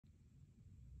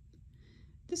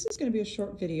This is going to be a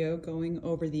short video going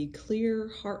over the clear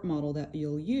heart model that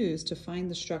you'll use to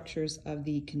find the structures of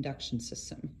the conduction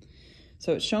system.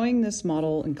 So it's showing this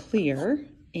model in clear,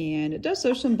 and it does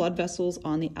show some blood vessels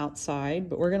on the outside,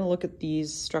 but we're going to look at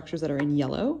these structures that are in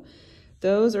yellow.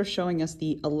 Those are showing us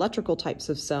the electrical types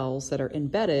of cells that are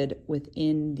embedded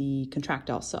within the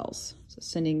contractile cells, so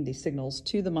sending the signals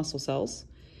to the muscle cells.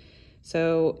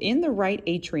 So in the right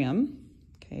atrium,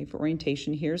 okay, for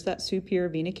orientation, here's that superior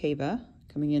vena cava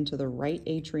coming into the right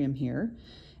atrium here.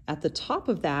 At the top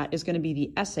of that is going to be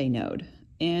the SA node,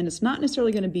 and it's not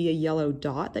necessarily going to be a yellow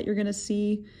dot that you're going to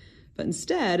see, but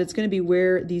instead it's going to be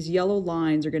where these yellow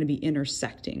lines are going to be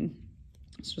intersecting.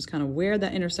 So just kind of where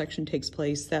that intersection takes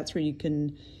place, that's where you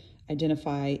can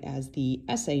identify as the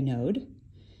SA node.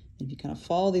 If you kind of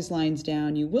follow these lines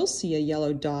down, you will see a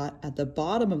yellow dot at the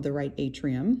bottom of the right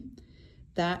atrium.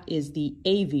 That is the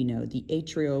AV node, the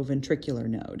atrioventricular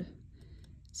node.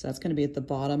 So that's going to be at the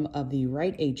bottom of the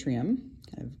right atrium,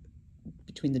 kind of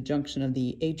between the junction of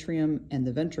the atrium and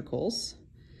the ventricles.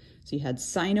 So you had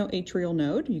sinoatrial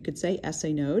node, you could say SA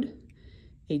node,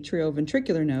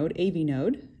 atrioventricular node, AV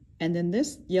node, and then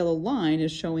this yellow line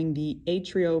is showing the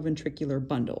atrioventricular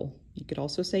bundle. You could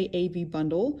also say AV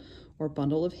bundle or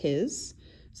bundle of His.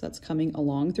 So that's coming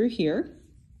along through here.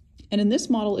 And in this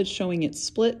model, it's showing it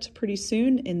split pretty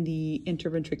soon in the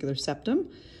interventricular septum.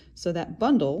 So that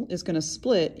bundle is going to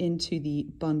split into the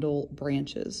bundle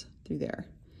branches through there.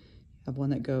 You have one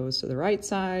that goes to the right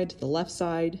side, to the left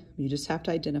side. You just have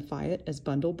to identify it as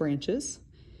bundle branches.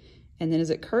 And then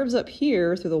as it curves up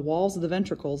here through the walls of the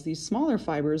ventricles, these smaller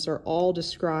fibers are all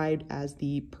described as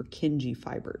the Purkinje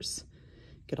fibers.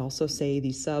 You could also say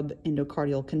the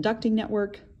subendocardial conducting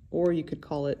network, or you could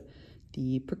call it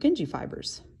the Purkinje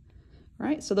fibers. All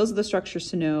right, so those are the structures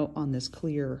to know on this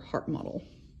clear heart model.